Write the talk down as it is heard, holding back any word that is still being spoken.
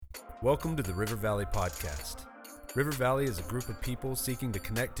Welcome to the River Valley Podcast. River Valley is a group of people seeking to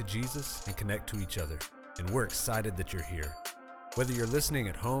connect to Jesus and connect to each other, and we're excited that you're here. Whether you're listening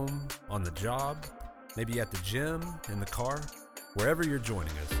at home, on the job, maybe at the gym, in the car, wherever you're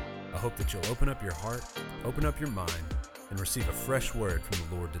joining us, I hope that you'll open up your heart, open up your mind, and receive a fresh word from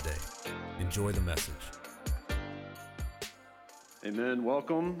the Lord today. Enjoy the message. Amen.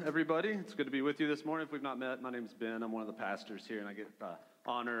 Welcome, everybody. It's good to be with you this morning. If we've not met, my name's Ben. I'm one of the pastors here, and I get the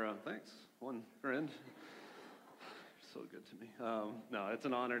honor of, thanks, one friend. So good to me. No, it's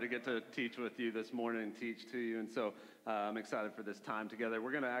an honor to get to teach with you this morning and teach to you, and so I'm excited for this time together. We're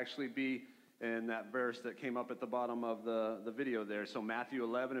going to actually be in that verse that came up at the bottom of the video there. So Matthew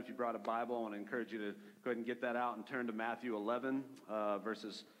 11, if you brought a Bible, I want to encourage you to go ahead and get that out and turn to Matthew 11,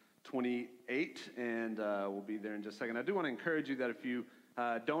 verses 28, and we'll be there in just a second. I do want to encourage you that if you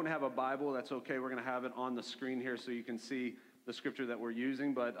don't have a Bible, that's okay. We're going to have it on the screen here so you can see the scripture that we're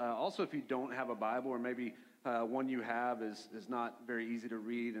using. But also, if you don't have a Bible, or maybe one you have is not very easy to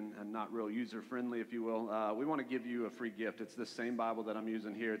read and not real user-friendly, if you will, we want to give you a free gift. It's the same Bible that I'm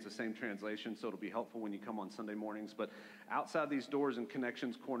using here. It's the same translation, so it'll be helpful when you come on Sunday mornings. But outside these doors in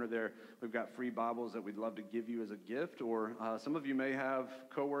Connections Corner there, we've got free Bibles that we'd love to give you as a gift. Or some of you may have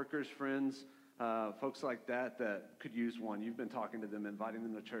coworkers, friends, folks like that could use one. You've been talking to them, inviting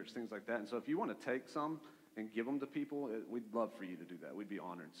them to church, things like that. And so if you want to take some and give them to people, we'd love for you to do that. We'd be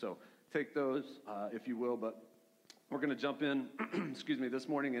honored. So take those, if you will. But we're going to jump in, this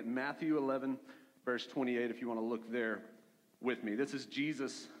morning at Matthew 11, verse 28, if you want to look there with me. This is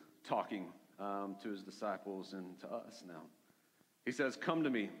Jesus talking to his disciples and to us now. He says, "Come to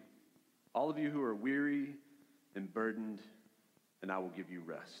me, all of you who are weary and burdened, and I will give you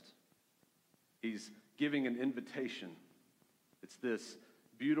rest." He's giving an invitation. It's this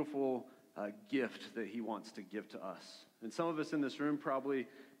beautiful gift that he wants to give to us. And some of us in this room probably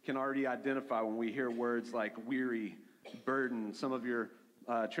can already identify when we hear words like weary, burden. Some of your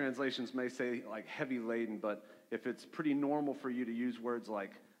translations may say like heavy laden, but if it's pretty normal for you to use words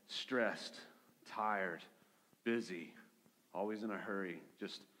like stressed, tired, busy, always in a hurry,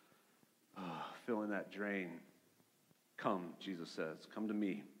 just feeling that drain, come, Jesus says, come to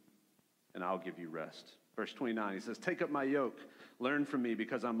me, and I'll give you rest. Verse 29, he says, "Take up my yoke, learn from me,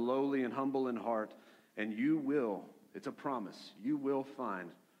 because I'm lowly and humble in heart, and you will," it's a promise, "you will find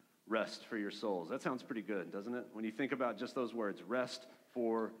rest for your souls." That sounds pretty good, doesn't it? When you think about just those words, rest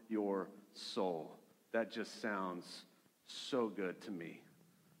for your soul. That just sounds so good to me.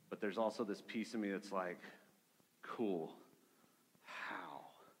 But there's also this piece of me that's like, cool, how?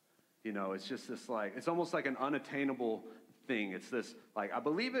 You know, it's just this like, it's almost like an unattainable thing. It's this, like, I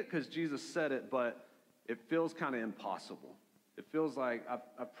believe it because Jesus said it, but it feels kind of impossible. It feels like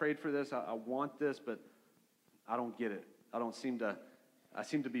I've prayed for this, I want this, but I don't get it. I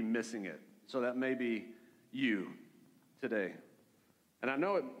seem to be missing it. So that may be you today. And I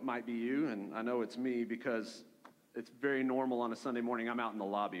know it might be you, and I know it's me, because it's very normal on a Sunday morning. I'm out in the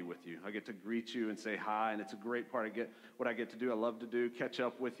lobby with you. I get to greet you and say hi, and it's a great part of what I get to do. I love to do, catch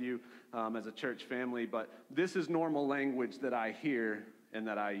up with you as a church family. But this is normal language that I hear and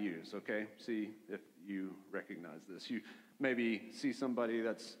that I use, okay? See if you recognize this. You maybe see somebody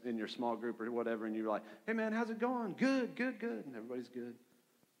that's in your small group or whatever, and you're like, "Hey, man, how's it going?" "Good, good, good." And everybody's good.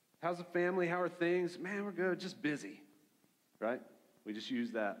 "How's the family? How are things?" "Man, we're good, just busy," right? We just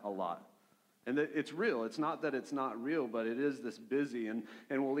use that a lot. And it's real. It's not that it's not real, but it is this busy. And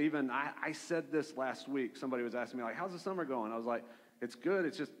we'll even, I said this last week. Somebody was asking me, like, "How's the summer going?" I was like, "It's good.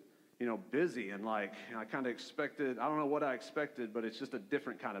 It's just, busy." And like, I kind of expected, I don't know what I expected, but it's just a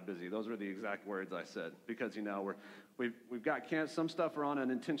different kind of busy. Those were the exact words I said. Because, we've got camps. Some stuff are on an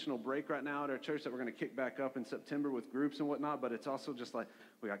intentional break right now at our church that we're going to kick back up in September with groups and whatnot. But it's also just like,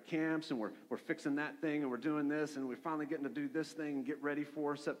 we got camps, and we're fixing that thing, and we're doing this, and we're finally getting to do this thing and get ready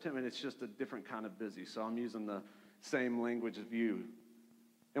for September. And it's just a different kind of busy. So I'm using the same language as you.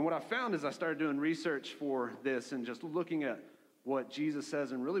 And what I found is I started doing research for this and just looking at what Jesus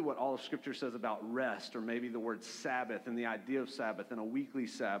says and really what all of Scripture says about rest, or maybe the word Sabbath and the idea of Sabbath and a weekly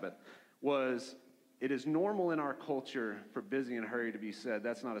Sabbath, was it is normal in our culture for busy and hurry to be said.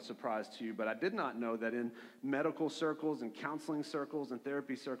 That's not a surprise to you, but I did not know that in medical circles and counseling circles and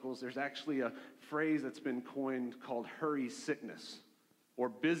therapy circles, there's actually a phrase that's been coined called hurry sickness or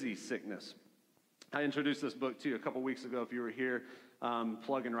busy sickness. I introduced this book to you a couple weeks ago if you were here.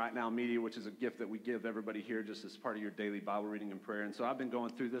 Plugging Right Now Media, which is a gift that we give everybody here just as part of your daily Bible reading and prayer. And so I've been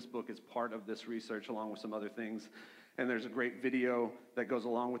going through this book as part of this research along with some other things. And there's a great video that goes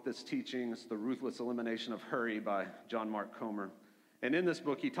along with this teaching. It's The Ruthless Elimination of Hurry by John Mark Comer. And in this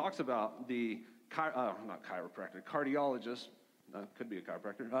book, he talks about the cardiologist could be a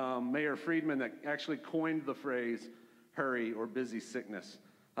chiropractor, Mayor Friedman, that actually coined the phrase hurry or busy sickness.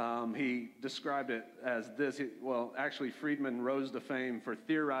 He described it as this. Actually, Friedman rose to fame for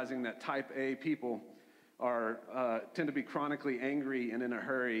theorizing that type A people tend to be chronically angry and in a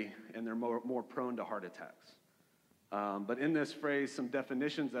hurry, and they're more prone to heart attacks. But in this phrase, some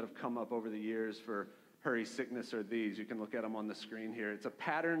definitions that have come up over the years for hurry sickness are these. You can look at them on the screen here. It's a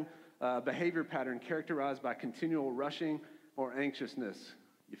pattern, behavior pattern characterized by continual rushing or anxiousness.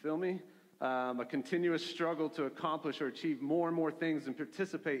 You feel me? A continuous struggle to accomplish or achieve more and more things and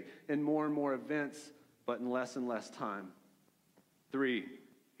participate in more and more events, but in less and less time. 3,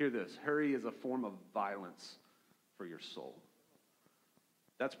 hear this. Hurry is a form of violence for your soul.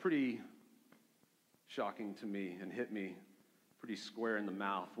 That's pretty shocking to me and hit me pretty square in the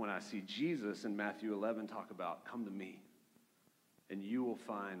mouth when I see Jesus in Matthew 11 talk about, come to me, and you will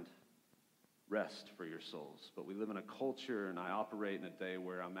find rest for your souls. But we live in a culture, and I operate in a day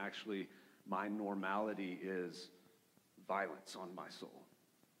where my normality is violence on my soul.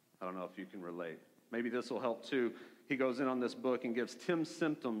 I don't know if you can relate. Maybe this will help too. He goes in on this book and gives 10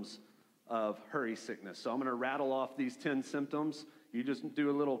 symptoms of hurry sickness. So I'm going to rattle off these 10 symptoms. You just do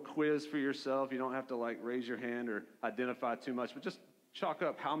a little quiz for yourself. You don't have to raise your hand or identify too much, but just chalk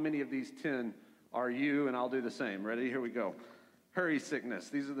up how many of these 10 are you, and I'll do the same. Ready? Here we go. Hurry sickness.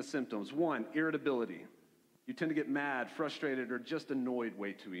 These are the symptoms. 1, irritability. You tend to get mad, frustrated, or just annoyed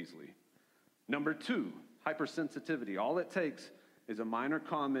way too easily. Number 2, hypersensitivity. All it takes is a minor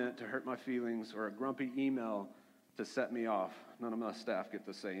comment to hurt my feelings or a grumpy email to set me off. None of my staff get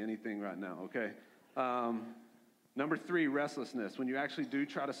to say anything right now, okay? Number 3, restlessness. When you actually do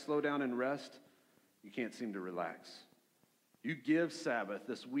try to slow down and rest, you can't seem to relax. You give Sabbath,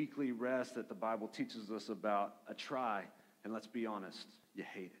 this weekly rest that the Bible teaches us about, a try, and let's be honest, you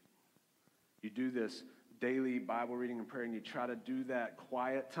hate it. You do this daily Bible reading and prayer, and you try to do that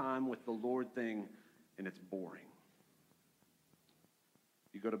quiet time with the Lord thing, and it's boring.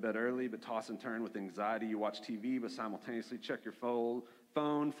 You go to bed early, but toss and turn with anxiety. You watch TV, but simultaneously check your phone,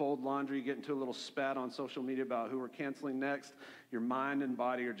 fold laundry, get into a little spat on social media about who we're canceling next. Your mind and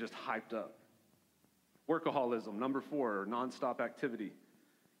body are just hyped up. Workaholism, number 4, nonstop activity.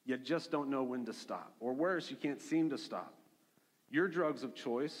 You just don't know when to stop. Or worse, you can't seem to stop. Your drugs of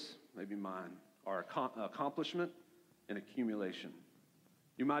choice, maybe mine, are accomplishment and accumulation.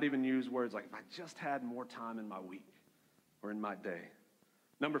 You might even use words like, if I just had more time in my week or in my day.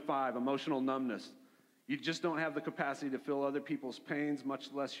 Number 5, emotional numbness. You just don't have the capacity to feel other people's pains, much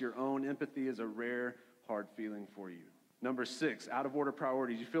less your own. Empathy is a rare, hard feeling for you. Number 6, out of order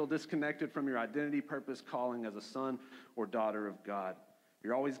priorities. You feel disconnected from your identity, purpose, calling as a son or daughter of God.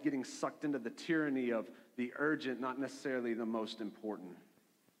 You're always getting sucked into the tyranny of the urgent, not necessarily the most important.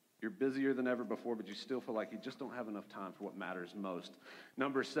 You're busier than ever before, but you still feel like you just don't have enough time for what matters most.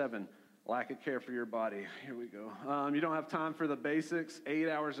 Number 7, lack of care for your body. Here we go. You don't have time for the basics. 8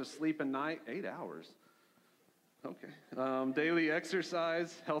 hours of sleep a night. 8 hours. Okay. Daily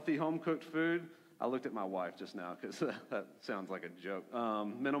exercise, healthy home-cooked food. I looked at my wife just now because that sounds like a joke.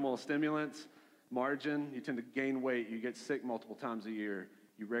 Minimal stimulants, margin. You tend to gain weight. You get sick multiple times a year.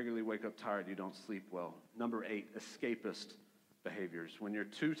 You regularly wake up tired. You don't sleep well. Number 8, escapist behaviors. When you're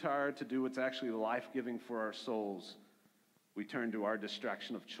too tired to do what's actually life-giving for our souls, we turn to our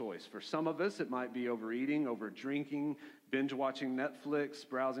distraction of choice. For some of us, it might be overeating, over-drinking, binge-watching Netflix,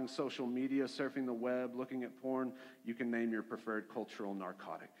 browsing social media, surfing the web, looking at porn. You can name your preferred cultural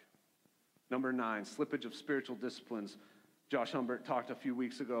narcotic. Number 9, slippage of spiritual disciplines. Josh Humbert talked a few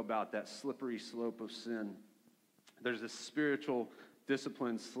weeks ago about that slippery slope of sin. There's this spiritual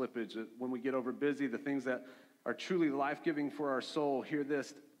discipline slippage. When we get over busy, the things that are truly life-giving for our soul, hear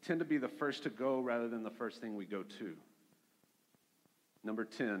this, tend to be the first to go rather than the first thing we go to. Number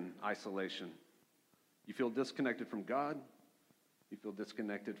 10, isolation. You feel disconnected from God. You feel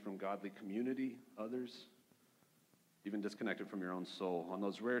disconnected from godly community, others, even disconnected from your own soul. On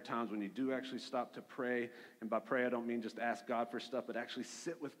those rare times when you do actually stop to pray, and by pray I don't mean just ask God for stuff, but actually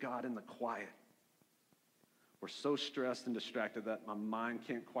sit with God in the quiet. We're so stressed and distracted that my mind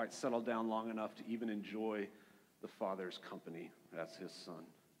can't quite settle down long enough to even enjoy the Father's company as his son.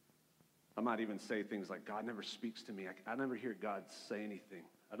 I might even say things like, God never speaks to me. I never hear God say anything.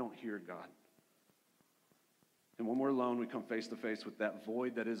 I don't hear God. And when we're alone, we come face to face with that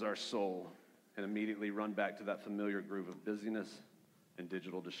void that is our soul and immediately run back to that familiar groove of busyness and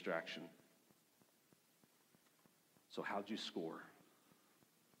digital distraction. So how'd you score?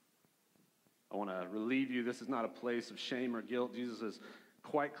 I want to relieve you. This is not a place of shame or guilt. Jesus is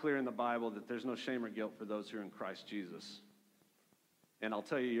quite clear in the Bible that there's no shame or guilt for those who are in Christ Jesus. And I'll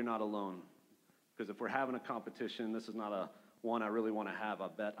tell you, you're not alone. Because if we're having a competition, this is not a one I really want to have, I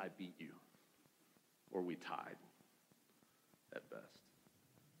bet I beat you, or we tied at best.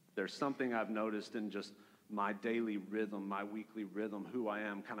 There's something I've noticed in just my daily rhythm, my weekly rhythm, who I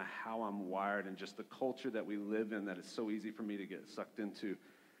am, kind of how I'm wired, and just the culture that we live in that it's so easy for me to get sucked into,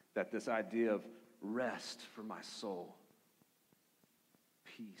 that this idea of rest for my soul,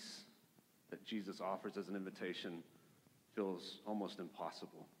 peace that Jesus offers as an invitation feels almost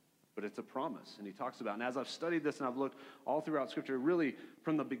impossible. But it's a promise, and he talks about, and as I've studied this and I've looked all throughout Scripture, really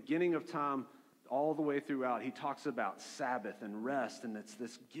from the beginning of time all the way throughout, he talks about Sabbath and rest, and it's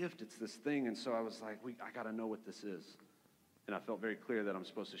this gift, it's this thing. And so I was like, I got to know what this is. And I felt very clear that I'm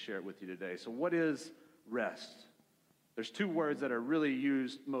supposed to share it with you today. So what is rest? There's two words that are really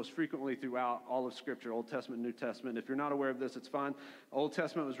used most frequently throughout all of Scripture, Old Testament, New Testament. If you're not aware of this, it's fine. Old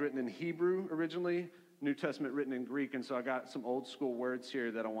Testament was written in Hebrew originally, New Testament written in Greek, and so I got some old school words here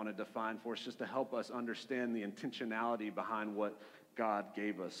that I want to define for us just to help us understand the intentionality behind what God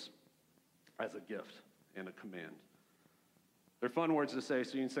gave us as a gift and a command. They're fun words to say,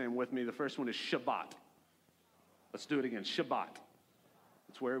 so you can say them with me. The first one is Shabbat. Let's do it again, Shabbat.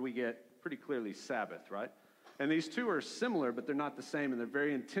 It's where we get pretty clearly Sabbath, right? And these two are similar, but they're not the same, and they're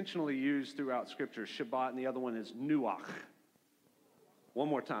very intentionally used throughout Scripture. Shabbat, and the other one is Nuach. One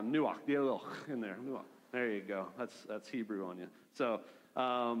more time, Nuach, the little in there, Nuach. There you go. That's Hebrew on you. So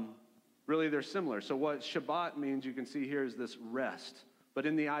really they're similar. So what Shabbat means, you can see here, is this rest. But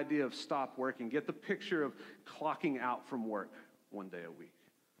in the idea of stop working, get the picture of clocking out from work one day a week.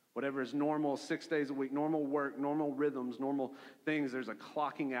 Whatever is normal, 6 days a week, normal work, normal rhythms, normal things, there's a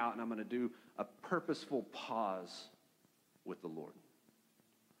clocking out, and I'm going to do a purposeful pause with the Lord.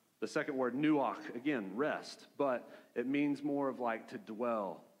 The second word, nuach, again, rest, but it means more of like to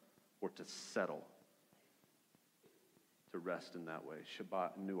dwell or to settle, to rest in that way,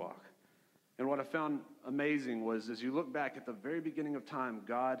 Shabbat, nuach. And what I found amazing was, as you look back at the very beginning of time,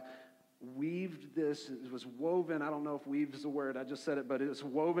 God weaved this. It was woven. I don't know if weave is a word. I just said it, but it was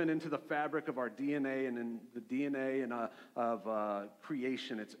woven into the fabric of our DNA and in the DNA and of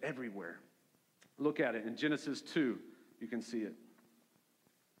creation. It's everywhere. Look at it in Genesis 2. You can see it.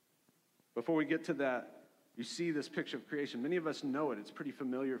 Before we get to that, you see this picture of creation. Many of us know it. It's pretty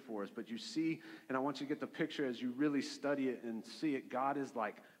familiar for us, but you see, and I want you to get the picture as you really study it and see it. God is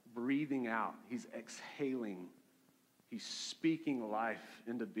like breathing out. He's exhaling. He's speaking life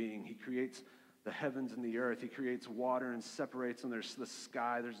into being. He creates the heavens and the earth. He creates water and separates them. There's the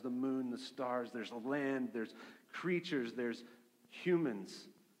sky. There's the moon, the stars. There's land. There's creatures. There's humans.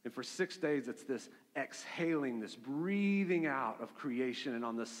 And for 6 days, it's this exhaling, this breathing out of creation. And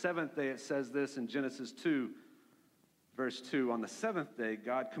on the seventh day, it says this in Genesis 2, verse 2, on the seventh day,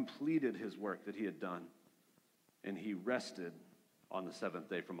 God completed his work that he had done, and he rested on the seventh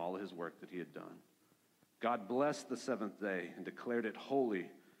day from all of his work that he had done. God blessed the seventh day and declared it holy,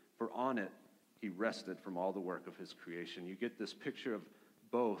 for on it he rested from all the work of his creation. You get this picture of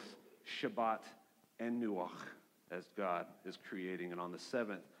both Shabbat and Nuach as God is creating. And on the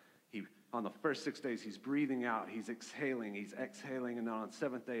seventh, on the first 6 days, he's breathing out, he's exhaling, and then on the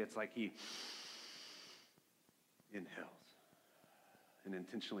seventh day, it's like he inhales and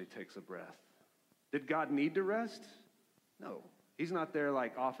intentionally takes a breath. Did God need to rest? No. He's not there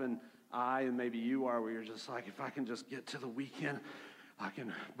like often I and maybe you are, where you're just like, if I can just get to the weekend, I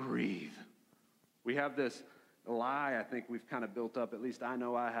can breathe. We have this lie I think we've kind of built up, at least I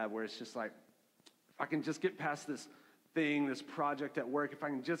know I have, where it's just like, if I can just get past this thing, this project at work, if I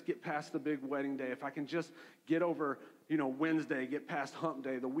can just get past the big wedding day, if I can just get over, Wednesday, get past hump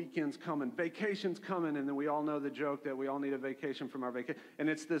day, the weekend's coming, vacation's coming, and then we all know the joke that we all need a vacation from our vacation. And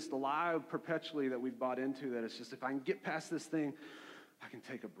it's this lie perpetually that we've bought into, that it's just, if I can get past this thing, I can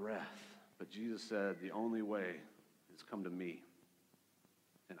take a breath. But Jesus said, the only way is come to me,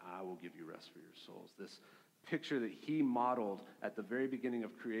 and I will give you rest for your souls. This picture that he modeled at the very beginning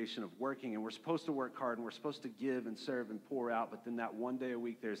of creation, of working, and we're supposed to work hard, and we're supposed to give and serve and pour out, but then that one day a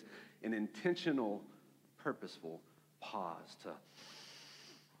week, there's an intentional, purposeful pause to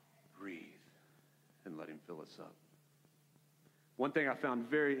breathe and let him fill us up. One thing I found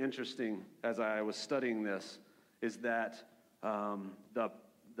very interesting as I was studying this is that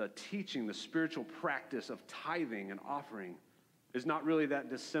the teaching, the spiritual practice of tithing and offering is not really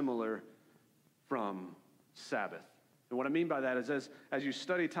that dissimilar from Sabbath. And what I mean by that is as you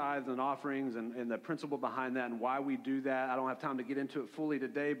study tithes and offerings and the principle behind that and why we do that, I don't have time to get into it fully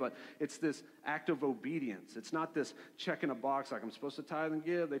today, but it's this act of obedience. It's not this check in a box like I'm supposed to tithe and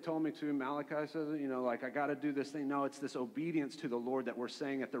give. They told me to. Malachi says it, like I got to do this thing. No, it's this obedience to the Lord that we're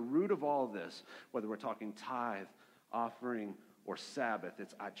saying at the root of all of this, whether we're talking tithe, offering, or Sabbath,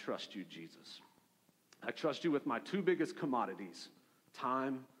 it's I trust you, Jesus. I trust you with my two biggest commodities,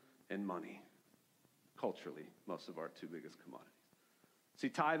 time and money. Culturally, most of our two biggest commodities. See,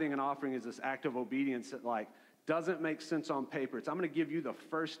 tithing and offering is this act of obedience that doesn't make sense on paper. It's I'm going to give you the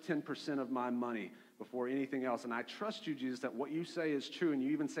first 10% of my money before anything else. And I trust you, Jesus, that what you say is true. And you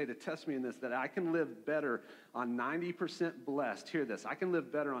even say to test me in this, that I can live better on 90% blessed. Hear this. I can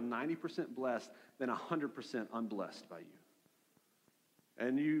live better on 90% blessed than 100% unblessed by you.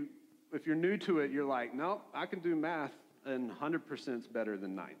 And if you're new to it, you're like, nope, I can do math and 100% is better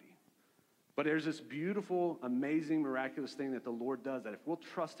than 90. But there's this beautiful, amazing, miraculous thing that the Lord does, that if we'll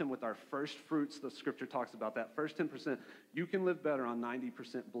trust him with our first fruits, the scripture talks about that, first 10%, you can live better on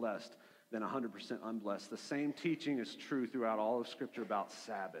 90% blessed than 100% unblessed. The same teaching is true throughout all of scripture about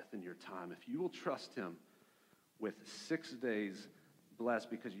Sabbath in your time. If you will trust him with 6 days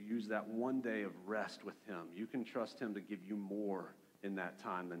blessed because you use that one day of rest with him, you can trust him to give you more in that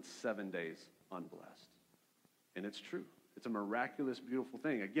time than 7 days unblessed. And it's true. It's a miraculous, beautiful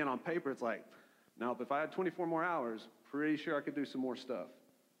thing. Again, on paper, it's like, nope, if I had 24 more hours, pretty sure I could do some more stuff.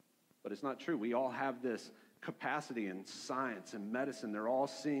 But it's not true. We all have this capacity in science and medicine. They're all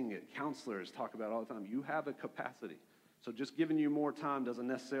seeing it. Counselors talk about it all the time. You have a capacity. So just giving you more time doesn't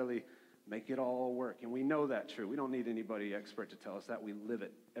necessarily make it all work. And we know that true. We don't need anybody expert to tell us that. We live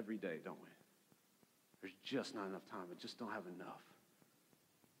it every day, don't we? There's just not enough time. We just don't have enough.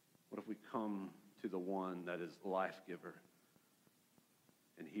 What if we come to the one that is life giver,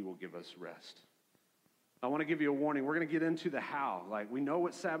 and he will give us rest? I want to give you a warning. We're going to get into the how. We know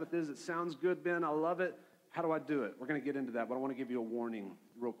what Sabbath is. It sounds good, Ben. I love it. How do I do it? We're going to get into that, but I want to give you a warning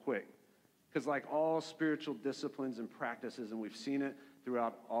real quick. Because like all spiritual disciplines and practices, and we've seen it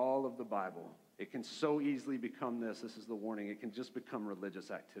throughout all of the Bible, it can so easily become this. This is the warning. It can just become religious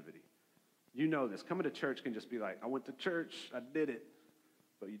activity. You know this. Coming to church can just be like, I went to church, I did it.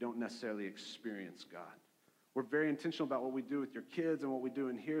 But you don't necessarily experience God. We're very intentional about what we do with your kids and what we do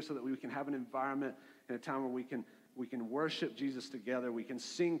in here so that we can have an environment and a time where we can worship Jesus together. We can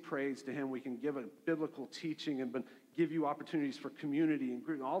sing praise to him. We can give a biblical teaching and give you opportunities for community and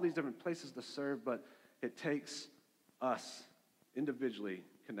group, all these different places to serve. But it takes us individually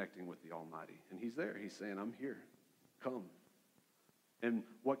connecting with the Almighty. And he's there. He's saying, I'm here. Come. And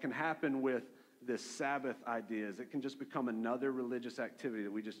what can happen with this Sabbath idea is it can just become another religious activity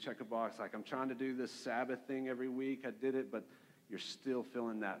that we just check a box, like I'm trying to do this Sabbath thing every week. I did it, but you're still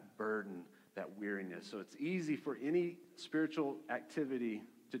feeling that burden, that weariness. So it's easy for any spiritual activity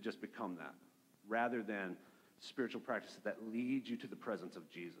to just become that, rather than spiritual practices that lead you to the presence of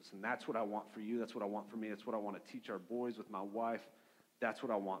Jesus. And that's what I want for you. That's what I want for me. That's what I want to teach our boys with my wife. That's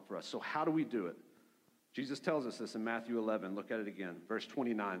what I want for us. So how do we do it? Jesus tells us this in Matthew 11. Look at it again, verse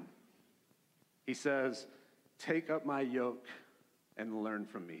 29. He says, take up my yoke and learn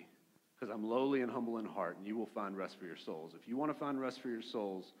from me, because I'm lowly and humble in heart, and you will find rest for your souls. If you want to find rest for your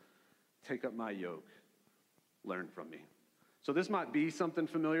souls, take up my yoke, learn from me. So this might be something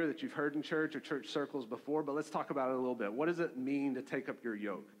familiar that you've heard in church or church circles before, but let's talk about it a little bit. What does it mean to take up your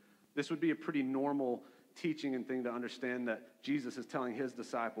yoke? This would be a pretty normal teaching and thing to understand that Jesus is telling his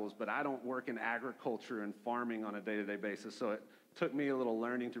disciples, but I don't work in agriculture and farming on a day-to-day basis, so it took me a little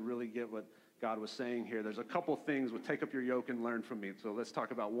learning to really get what God was saying here. There's a couple things with take up your yoke and learn from me. So let's talk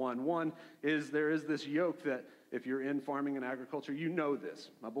about one. One is there is this yoke that if you're in farming and agriculture, you know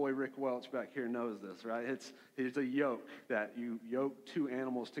this. My boy Rick Welch back here knows this, right? It's a yoke that you yoke two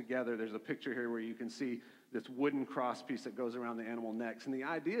animals together. There's a picture here where you can see this wooden cross piece that goes around the animal necks. And the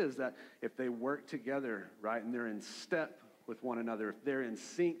idea is that if they work together, right, and they're in step with one another, if they're in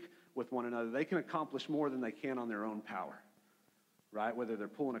sync with one another, they can accomplish more than they can on their own power. Right? Whether they're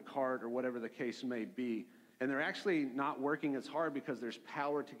pulling a cart or whatever the case may be. And they're actually not working as hard because there's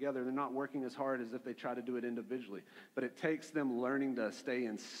power together. They're not working as hard as if they try to do it individually. But it takes them learning to stay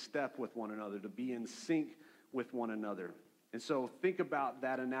in step with one another, to be in sync with one another. And so think about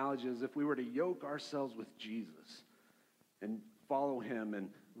that analogy as if we were to yoke ourselves with Jesus and follow him and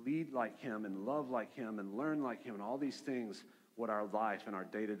lead like him and love like him and learn like him and all these things, what our life and our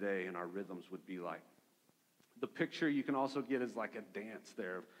day-to-day and our rhythms would be like. The picture you can also get is like a dance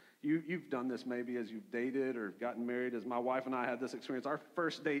there. You've done this maybe as you've dated or gotten married. As my wife and I had this experience, our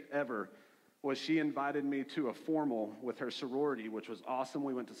first date ever was she invited me to a formal with her sorority, which was awesome.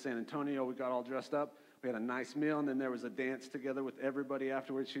 We went to San Antonio. We got all dressed up. We had a nice meal, and then there was a dance together with everybody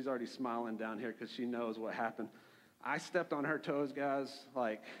afterwards. She's already smiling down here because she knows what happened. I stepped on her toes, guys,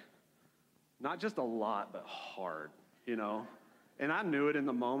 like not just a lot, but hard, you know. And I knew it in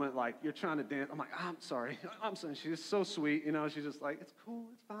the moment, like, you're trying to dance. I'm like, I'm sorry. She's so sweet, you know. She's just like, it's cool,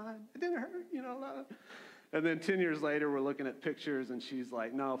 it's fine. It didn't hurt, you know. And then 10 years later, we're looking at pictures, and she's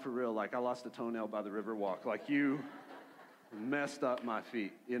like, no, for real, like, I lost a toenail by the Riverwalk. Like, you messed up my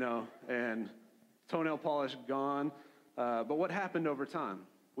feet, you know, and toenail polish gone. But what happened over time?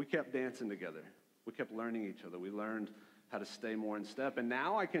 We kept dancing together. We kept learning each other. We learned how to stay more in step. And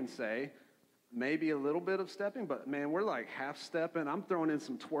now I can say, maybe a little bit of stepping, but man, we're like half stepping. I'm throwing in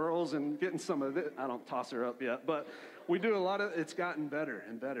some twirls and getting some of it. I don't toss her up yet, but we do a lot of, it's gotten better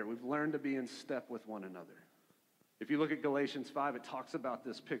and better. We've learned to be in step with one another. If you look at Galatians 5, it talks about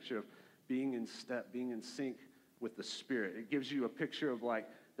this picture of being in step, being in sync with the Spirit. It gives you a picture of like,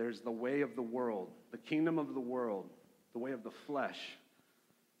 there's the way of the world, the kingdom of the world, the way of the flesh.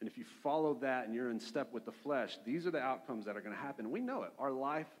 And if you follow that and you're in step with the flesh, these are the outcomes that are going to happen. We know it. Our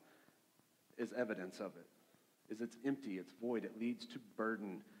life is evidence of it. Is it's empty, it's void, it leads to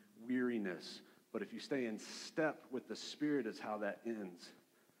burden, weariness. But if you stay in step with the Spirit is how that ends.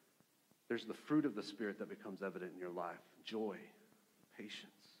 There's the fruit of the Spirit that becomes evident in your life. Joy,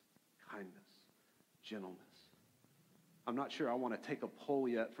 patience, kindness, gentleness. I'm not sure I want to take a poll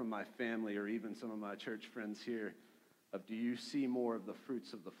yet from my family or even some of my church friends here of do you see more of the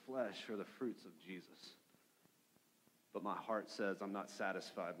fruits of the flesh or the fruits of Jesus? But my heart says I'm not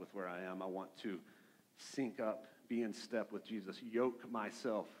satisfied with where I am. I want to sync up, be in step with Jesus, yoke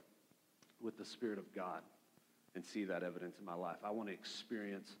myself with the Spirit of God and see that evidence in my life. I want to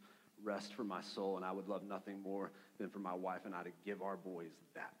experience rest for my soul, and I would love nothing more than for my wife and I to give our boys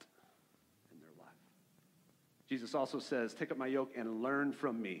that in their life. Jesus also says, take up my yoke and learn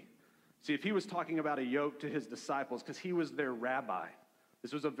from me. See, if he was talking about a yoke to his disciples, because he was their rabbi,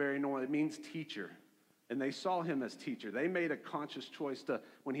 this was a very normal, it means teacher. And they saw him as teacher. They made a conscious choice to,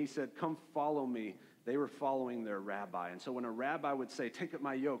 when he said, come follow me, they were following their rabbi. And so when a rabbi would say, take up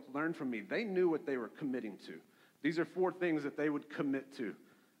my yoke, learn from me, they knew what they were committing to. These are 4 things that they would commit to,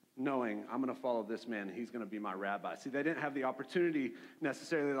 knowing I'm going to follow this man and he's going to be my rabbi. See, they didn't have the opportunity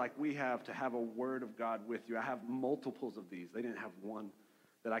necessarily like we have to have a word of God with you. I have multiples of these. They didn't have one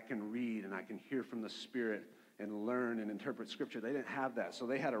that I can read and I can hear from the Spirit and learn and interpret Scripture. They didn't have that. So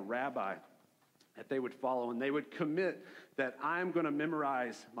they had a rabbi that they would follow, and they would commit that I'm going to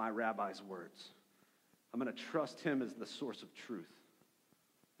memorize my rabbi's words. I'm going to trust him as the source of truth.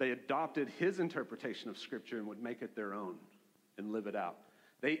 They adopted his interpretation of Scripture and would make it their own and live it out.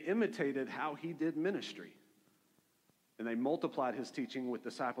 They imitated how he did ministry, and they multiplied his teaching with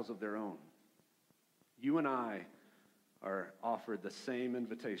disciples of their own. You and I are offered the same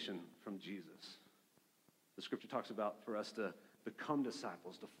invitation from Jesus. The Scripture talks about for us to become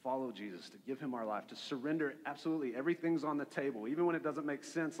disciples, to follow Jesus, to give him our life, to surrender absolutely everything's on the table, even when it doesn't make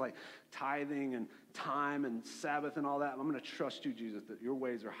sense, like tithing and time and Sabbath and all that. I'm going to trust you, Jesus, that your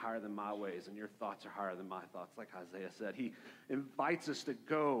ways are higher than my ways and your thoughts are higher than my thoughts, like Isaiah said. He invites us to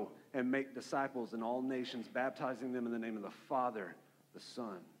go and make disciples in all nations, baptizing them in the name of the Father, the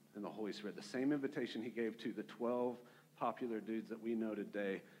Son, and the Holy Spirit. The same invitation he gave to the 12 popular dudes that we know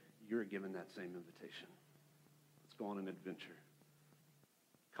today, you're given that same invitation. Let's go on an adventure.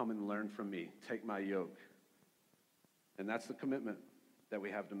 Come and learn from me. Take my yoke. And that's the commitment that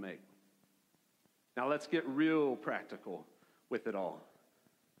we have to make. Now let's get real practical with it all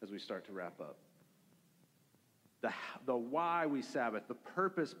as we start to wrap up. The why we Sabbath, the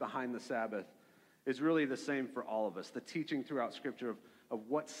purpose behind the Sabbath is really the same for all of us. The teaching throughout Scripture of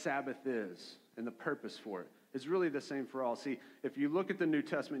what Sabbath is and the purpose for it is really the same for all. See, if you look at the New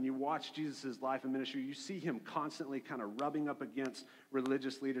Testament and you watch Jesus' life and ministry, you see him constantly kind of rubbing up against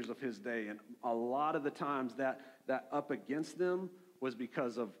religious leaders of his day. And a lot of the times that up against them was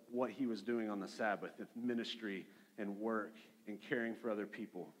because of what he was doing on the Sabbath, ministry and work and caring for other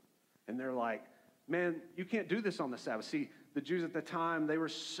people. And they're like, man, you can't do this on the Sabbath. See, the Jews at the time, they were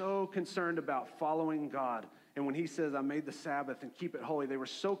so concerned about following God. And when he says, I made the Sabbath and keep it holy, they were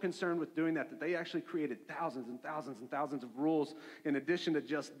so concerned with doing that they actually created thousands and thousands and thousands of rules in addition to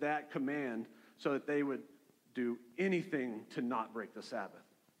just that command so that they would do anything to not break the Sabbath.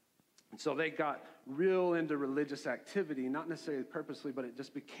 And so they got real into religious activity, not necessarily purposely, but it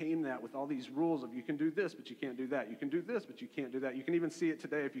just became that with all these rules of you can do this, but you can't do that. You can do this, but you can't do that. You can even see it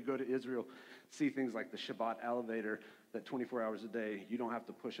today if you go to Israel, see things like the Shabbat elevator, that 24 hours a day, you don't have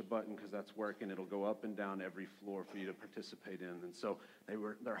to push a button because that's working. It'll go up and down every floor for you to participate in. And so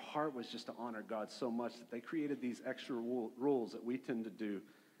their heart was just to honor God so much that they created these extra rules that we tend to do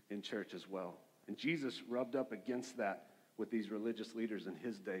in church as well. And Jesus rubbed up against that with these religious leaders in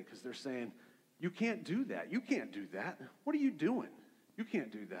his day because they're saying, you can't do that. You can't do that. What are you doing? You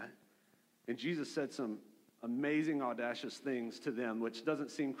can't do that. And Jesus said some amazing, audacious things to them, which doesn't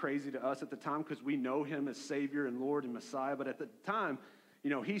seem crazy to us at the time because we know him as Savior and Lord and Messiah. But at the time,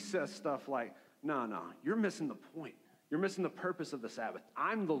 he says stuff like, No, you're missing the point. You're missing the purpose of the Sabbath.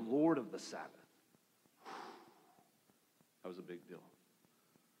 I'm the Lord of the Sabbath. That was a big deal.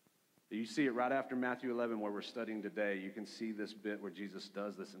 You see it right after Matthew 11 where we're studying today. You can see this bit where Jesus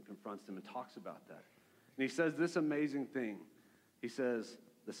does this and confronts them and talks about that. And he says this amazing thing. He says,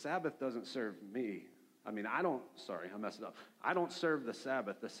 the Sabbath doesn't serve me. I messed it up. I don't serve the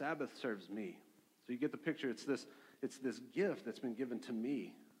Sabbath. The Sabbath serves me. So you get the picture. It's this gift that's been given to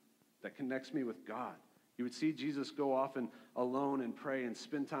me that connects me with God. You would see Jesus go off and alone and pray and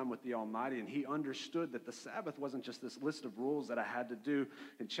spend time with the Almighty, and he understood that the Sabbath wasn't just this list of rules that I had to do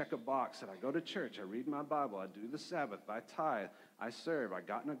and check a box, that I go to church, I read my Bible, I do the Sabbath, I tithe, I serve, I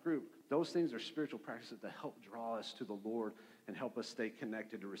got in a group. Those things are spiritual practices that help draw us to the Lord and help us stay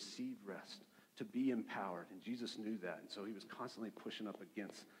connected, to receive rest, to be empowered, and Jesus knew that, and so he was constantly pushing up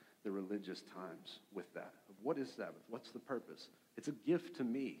against the religious times with that. What is Sabbath? What's the purpose? It's a gift to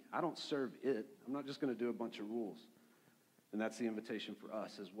me. I don't serve it. I'm not just going to do a bunch of rules. And that's the invitation for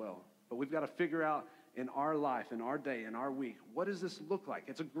us as well. But we've got to figure out in our life, in our day, in our week, what does this look like?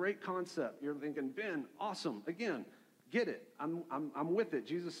 It's a great concept. You're thinking, Ben, awesome. Again, get it. I'm with it.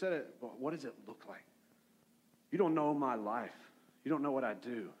 Jesus said it. But what does it look like? You don't know my life. You don't know what I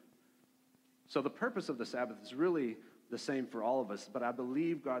do. So the purpose of the Sabbath is really the same for all of us, but I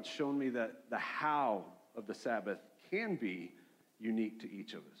believe God's shown me that the how of the Sabbath can be unique to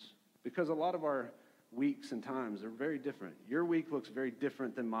each of us, because a lot of our weeks and times are very different. Your week looks very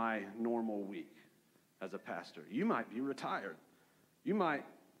different than my normal week as a pastor. You might be retired. You might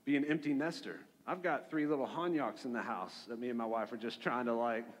be an empty nester. I've got 3 little Hanyaks in the house that me and my wife are just trying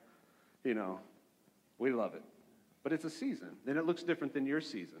to we love it. But it's a season, and it looks different than your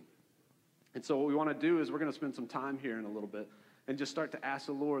season. And so what we want to do is we're going to spend some time here in a little bit and just start to ask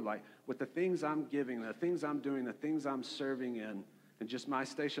the Lord, with the things I'm giving, the things I'm doing, the things I'm serving in, and just my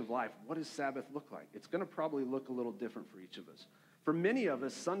station of life, what does Sabbath look like? It's going to probably look a little different for each of us. For many of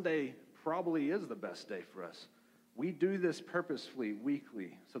us, Sunday probably is the best day for us. We do this purposefully,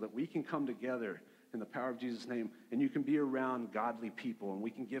 weekly, so that we can come together in the power of Jesus' name, and you can be around godly people, and we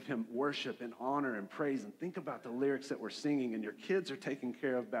can give him worship and honor and praise, and think about the lyrics that we're singing, and your kids are taken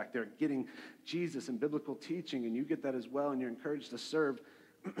care of back there, getting Jesus and biblical teaching, and you get that as well, and you're encouraged to serve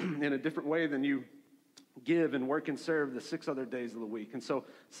in a different way than you give and work and serve the 6 other days of the week. And so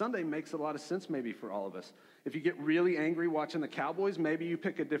Sunday makes a lot of sense maybe for all of us. If you get really angry watching the Cowboys, maybe you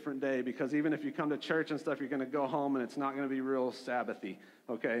pick a different day, because even if you come to church and stuff, you're going to go home, and it's not going to be real Sabbathy,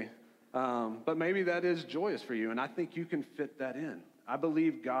 okay? But maybe that is joyous for you, and I think you can fit that in. I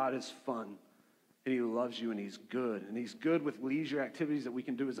believe God is fun, and he loves you, and he's good with leisure activities that we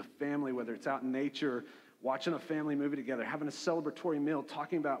can do as a family, whether it's out in nature, watching a family movie together, having a celebratory meal,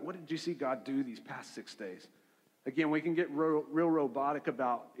 talking about what did you see God do these past 6 days. Again, we can get real robotic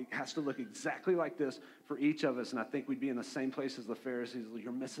about it has to look exactly like this for each of us, and I think we'd be in the same place as the Pharisees.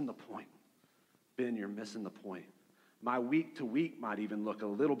 You're missing the point. Ben, you're missing the point. My week to week might even look a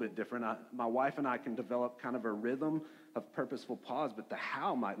little bit different. My wife and I can develop kind of a rhythm of purposeful pause, but the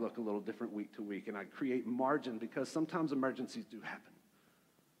how might look a little different week to week. And I create margin, because sometimes emergencies do happen.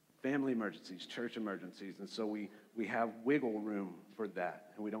 Family emergencies, church emergencies. And so we have wiggle room for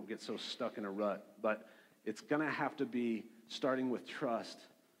that, and we don't get so stuck in a rut. But it's going to have to be starting with trust,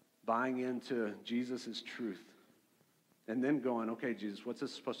 buying into Jesus' truth, and then going, okay, Jesus, what's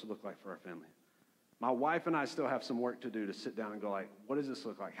this supposed to look like for our family? My wife and I still have some work to do to sit down and go what does this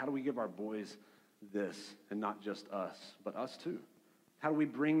look like? How do we give our boys this, and not just us, but us too? How do we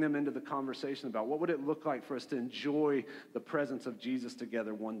bring them into the conversation about what would it look like for us to enjoy the presence of Jesus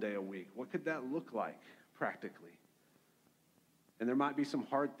together one day a week? What could that look like practically? And there might be some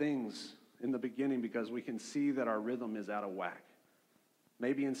hard things in the beginning, because we can see that our rhythm is out of whack.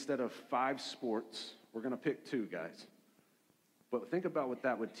 Maybe instead of 5 sports, we're going to pick 2, guys. But think about what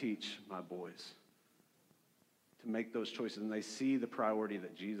that would teach my boys, to make those choices, and they see the priority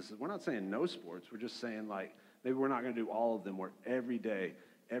that Jesus is. We're not saying no sports. We're just saying maybe we're not going to do all of them, where every day,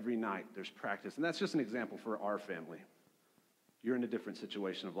 every night, there's practice. And that's just an example for our family. You're in a different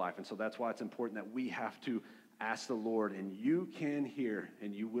situation of life, and so that's why it's important that we have to ask the Lord, and you can hear,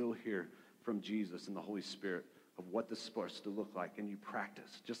 and you will hear from Jesus and the Holy Spirit of what this is supposed to look like, and you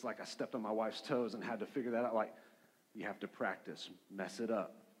practice. Just like I stepped on my wife's toes and had to figure that out, you have to practice, mess it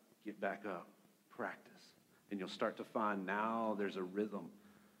up, get back up, practice. And you'll start to find now there's a rhythm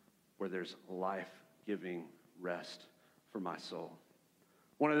where there's life-giving rest for my soul.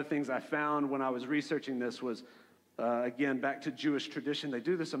 One of the things I found when I was researching this was, again, back to Jewish tradition. They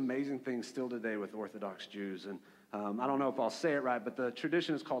do this amazing thing still today with Orthodox Jews. And I don't know if I'll say it right, but the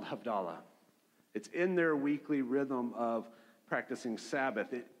tradition is called Havdalah. It's in their weekly rhythm of practicing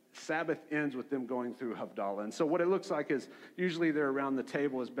Sabbath. Sabbath ends with them going through Havdalah. And so what it looks like is usually they're around the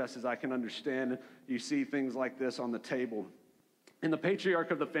table as best as I can understand. You see things like this on the table. And the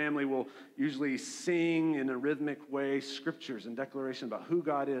patriarch of the family will usually sing in a rhythmic way scriptures and declaration about who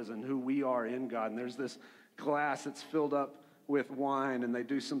God is and who we are in God. And there's this glass that's filled up with wine, and they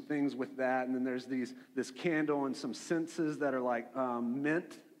do some things with that. And then there's this candle and some senses that are like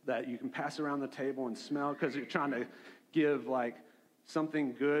mint that you can pass around the table and smell, because you're trying to give like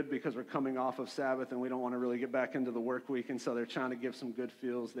something good, because we're coming off of Sabbath and we don't want to really get back into the work week. And so they're trying to give some good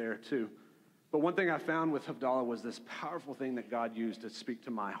feels there too. But one thing I found with Havdalah was this powerful thing that God used to speak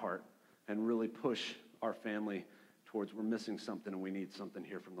to my heart and really push our family towards we're missing something and we need something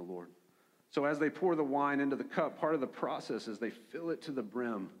here from the Lord. So as they pour the wine into the cup, part of the process is they fill it to the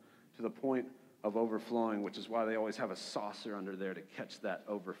brim, to the point of overflowing, which is why they always have a saucer under there to catch that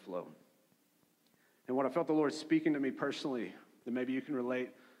overflow. And what I felt the Lord speaking to me personally, that maybe you can relate,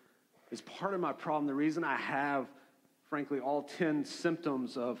 is part of my problem. The reason I have, frankly, all 10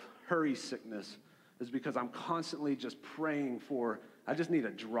 symptoms of hurry sickness is because I'm constantly just praying for, I just need a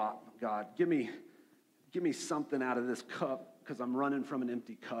drop, God. Give me something out of this cup, because I'm running from an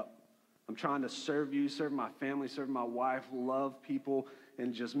empty cup. I'm trying to serve you, serve my family, serve my wife, love people,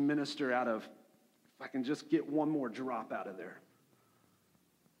 and just minister out of, if I can just get one more drop out of there.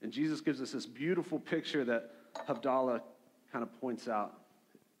 And Jesus gives us this beautiful picture that Havdalah kind of points out.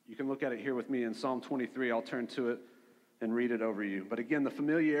 You can look at it here with me in Psalm 23. I'll turn to it and read it over you. But again, the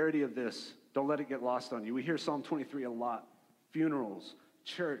familiarity of this, don't let it get lost on you. We hear Psalm 23 a lot. Funerals,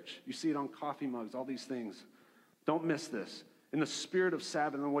 church, you see it on coffee mugs, all these things. Don't miss this. In the spirit of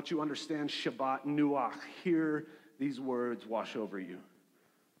Sabbath and what you understand, Shabbat, Nuach, hear these words wash over you.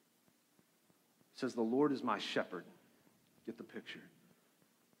 It says, the Lord is my shepherd. Get the picture.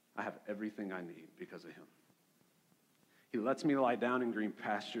 I have everything I need because of him. He lets me lie down in green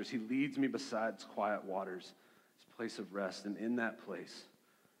pastures. He leads me beside quiet waters, his place of rest. And in that place,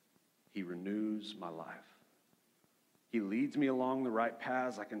 he renews my life. He leads me along the right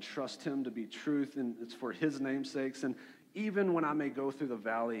paths. I can trust him to be truth, and it's for his name's sakes. And even when I may go through the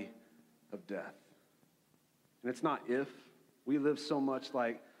valley of death. And it's not if. We live so much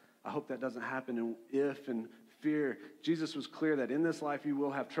like, I hope that doesn't happen, and if and fear. Jesus was clear that in this life you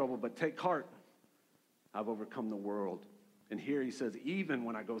will have trouble, but take heart. I've overcome the world. And here he says, even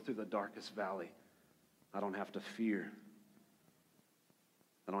when I go through the darkest valley, I don't have to fear.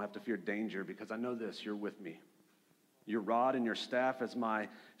 I don't have to fear danger, because I know this, you're with me. Your rod and your staff as my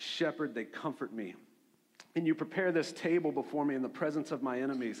shepherd, they comfort me. And you prepare this table before me in the presence of my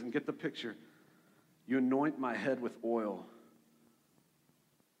enemies. And get the picture. You anoint my head with oil.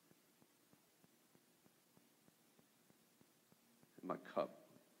 And my cup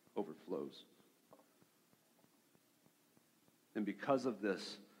overflows. And because of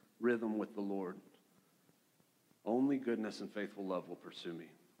this rhythm with the Lord, only goodness and faithful love will pursue me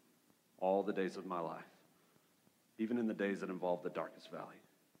all the days of my life, even in the days that involve the darkest valley.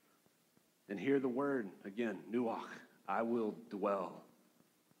 And hear the word, again, Nuach, I will dwell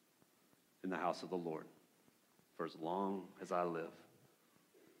in the house of the Lord for as long as I live.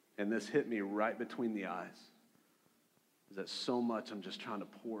 And this hit me right between the eyes, is that so much I'm just trying to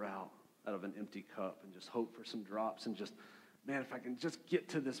pour out of an empty cup and just hope for some drops and just, man, if I can just get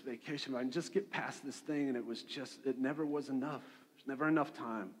to this vacation, if I can just get past this thing. And it never was enough. There's never enough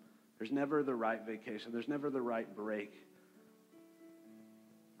time. There's never the right vacation. There's never the right break.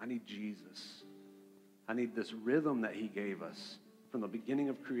 I need Jesus. I need this rhythm that he gave us from the beginning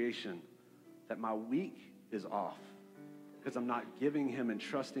of creation, that my week is off because I'm not giving him and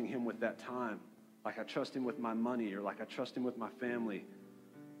trusting him with that time like I trust him with my money or like I trust him with my family.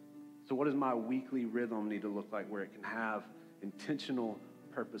 So what does my weekly rhythm need to look like where it can have intentional,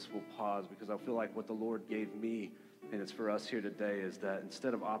 purposeful pause? Because I feel like what the Lord gave me, and it's for us here today, is that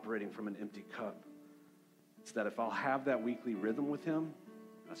instead of operating from an empty cup, it's that if I'll have that weekly rhythm with him,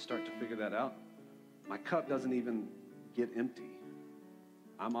 I start to figure that out, my cup doesn't even get empty.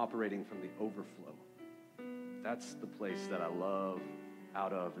 I'm operating from the overflow. That's the place that I love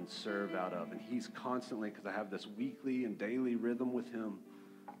out of and serve out of. And he's constantly, because I have this weekly and daily rhythm with him,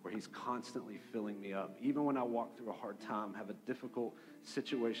 where he's constantly filling me up. Even when I walk through a hard time, have a difficult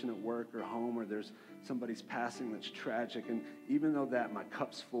situation at work or home, or there's somebody's passing that's tragic, and even though that, my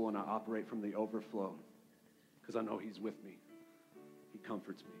cup's full and I operate from the overflow, because I know he's with me. He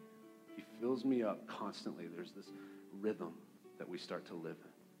comforts me. He fills me up constantly. There's this rhythm that we start to live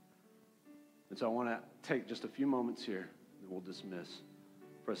in. And so I want to take just a few moments here, and we'll dismiss,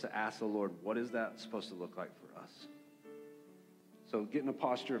 for us to ask the Lord, what is that supposed to look like for us? So get in a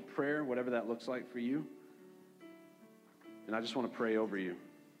posture of prayer, whatever that looks like for you. And I just want to pray over you.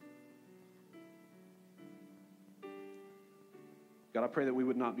 God, I pray that we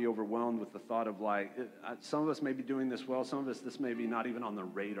would not be overwhelmed with the thought of some of us may be doing this well, some of us, this may be not even on the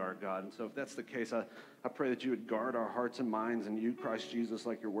radar, God. And so if that's the case, I pray that you would guard our hearts and minds in you, Christ Jesus,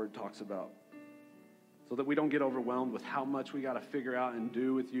 like your word talks about, so that we don't get overwhelmed with how much we got to figure out and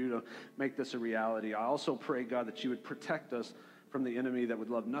do with you to make this a reality. I also pray, God, that you would protect us from the enemy that would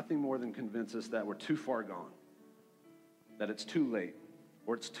love nothing more than convince us that we're too far gone, that it's too late,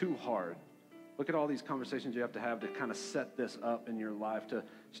 or it's too hard. Look at all these conversations you have to kind of set this up in your life to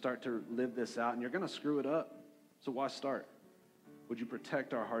start to live this out, and you're going to screw it up. So why start? Would you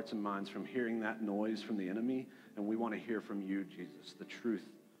protect our hearts and minds from hearing that noise from the enemy? And we want to hear from you, Jesus, the truth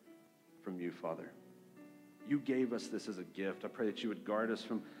from you, Father. You gave us this as a gift. I pray that you would guard us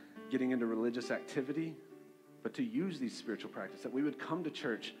from getting into religious activity, but to use these spiritual practices, that we would come to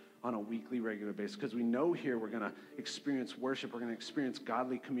church on a weekly, regular basis, because we know here we're going to experience worship, we're going to experience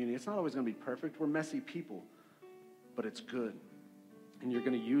godly community. It's not always going to be perfect. We're messy people, but it's good. And you're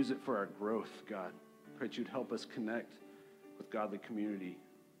going to use it for our growth, God. I pray that you'd help us connect with godly community,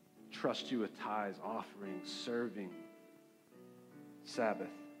 trust you with tithes, offerings, serving,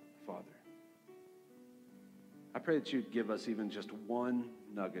 Sabbath, Father. I pray that you'd give us even just one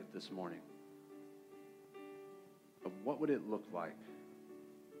nugget this morning of what would it look like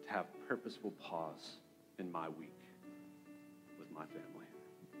to have purposeful pause in my week with my family.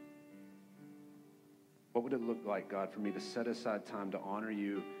 What would it look like, God, for me to set aside time to honor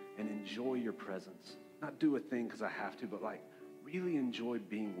you and enjoy your presence? Not do a thing because I have to, but really enjoy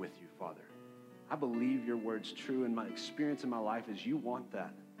being with you, Father. I believe your word's true, and my experience in my life is you want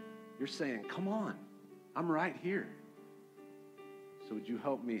that. You're saying, come on, I'm right here. So would you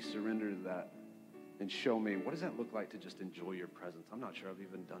help me surrender to that and show me, what does that look like to just enjoy your presence? I'm not sure I've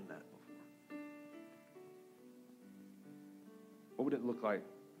even done that before. What would it look like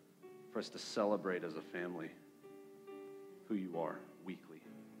for us to celebrate as a family who you are weekly?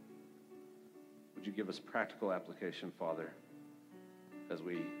 Would you give us practical application, Father, as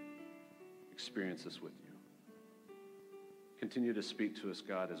we experience this with you? Continue to speak to us,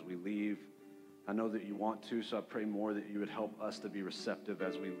 God, as we leave. I know that you want to, so I pray more that you would help us to be receptive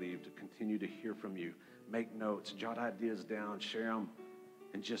as we leave, to continue to hear from you. Make notes, jot ideas down, share them,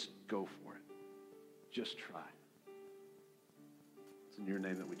 and just go for it. Just try. It's in your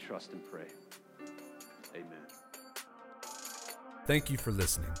name that we trust and pray. Amen. Thank you for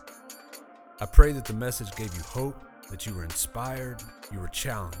listening. I pray that the message gave you hope, that you were inspired, you were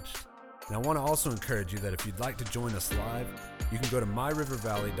challenged. And I want to also encourage you that if you'd like to join us live, you can go to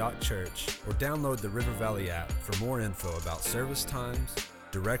myrivervalley.church or download the River Valley app for more info about service times,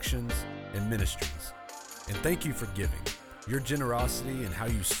 directions, and ministries. And thank you for giving. Your generosity and how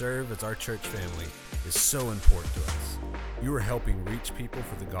you serve as our church family is so important to us. You are helping reach people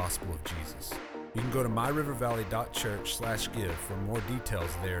for the gospel of Jesus. You can go to myrivervalley.church/give for more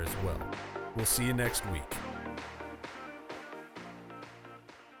details there as well. We'll see you next week.